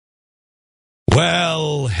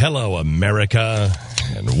Well, hello, America,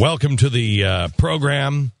 and welcome to the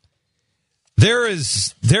program. There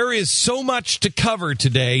is so much to cover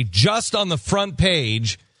today just on the front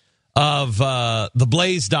page of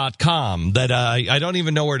theblaze.com that I don't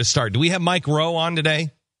even know where to start. Do we have Mike Rowe on today?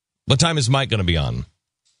 What time is Mike going to be on?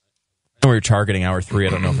 We're targeting hour 3. I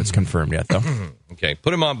don't know if it's confirmed yet, though. Okay,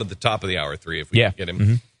 put him on at the top of the hour 3 if we can get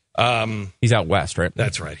him. Mm-hmm. He's out west, right?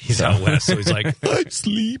 That's right. He's out west, so he's like, I'm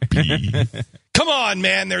sleepy. Come on,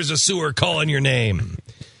 man. There's a sewer calling your name.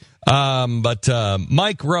 But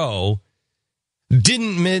Mike Rowe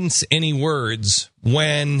didn't mince any words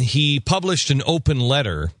when he published an open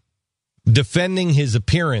letter defending his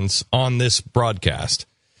appearance on this broadcast.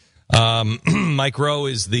 Mike Rowe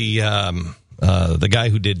is the guy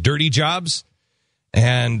who did Dirty Jobs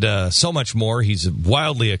and so much more. He's a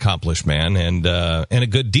wildly accomplished man and a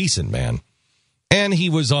good, decent man. And he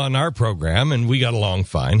was on our program, and we got along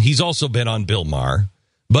fine. He's also been on Bill Maher.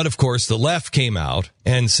 But, of course, the left came out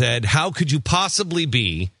and said, how could you possibly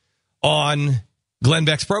be on Glenn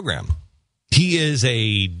Beck's program? He is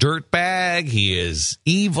a dirtbag. He is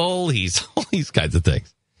evil. He's all these kinds of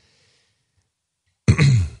things.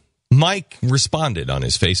 Mike responded on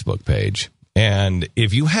his Facebook page. And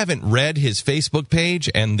if you haven't read his Facebook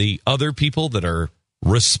page and the other people that are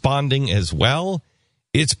responding as well,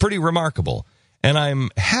 it's pretty remarkable. And I'm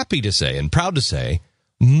happy to say and proud to say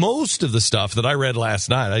most of the stuff that I read last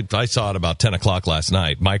night, I saw it about 10 o'clock last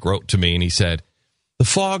night. Mike wrote to me and he said, the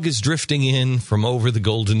fog is drifting in from over the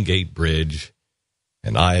Golden Gate Bridge,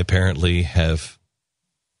 and I apparently have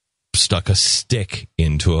stuck a stick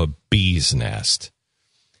into a bee's nest.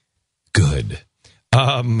 Good. So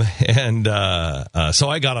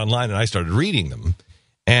I got online and I started reading them.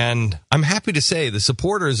 And I'm happy to say the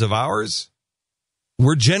supporters of ours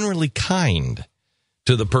were generally kind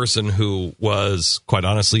to the person who was, quite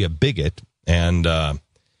honestly, a bigot and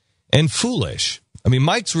foolish. I mean,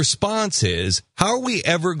 Mike's response is, how are we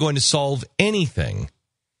ever going to solve anything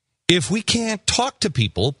if we can't talk to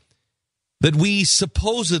people that we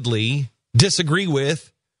supposedly disagree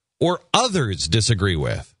with or others disagree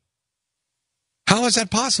with? How is that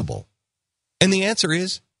possible? And the answer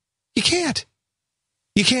is, you can't.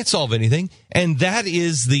 You can't solve anything. And that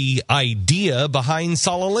is the idea behind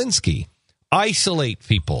Saul Alinsky. Isolate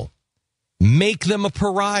people. Make them a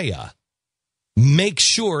pariah. Make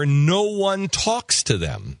sure no one talks to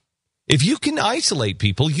them. If you can isolate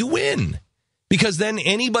people, you win. Because then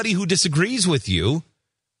anybody who disagrees with you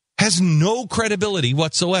has no credibility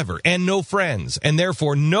whatsoever and no friends and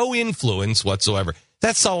therefore no influence whatsoever.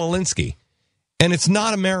 That's Saul Alinsky. And it's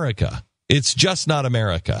not America. It's just not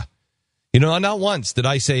America. You know, not once did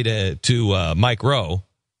I say to Mike Rowe,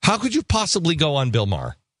 how could you possibly go on Bill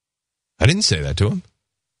Maher? I didn't say that to him.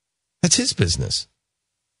 That's his business.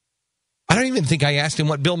 I don't even think I asked him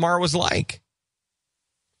what Bill Maher was like.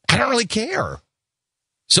 I don't really care.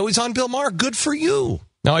 So he's on Bill Maher. Good for you.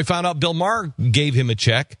 Now I found out Bill Maher gave him a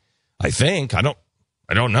check. I think. I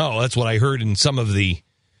don't know. That's what I heard in some of the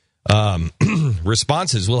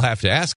responses. We'll have to ask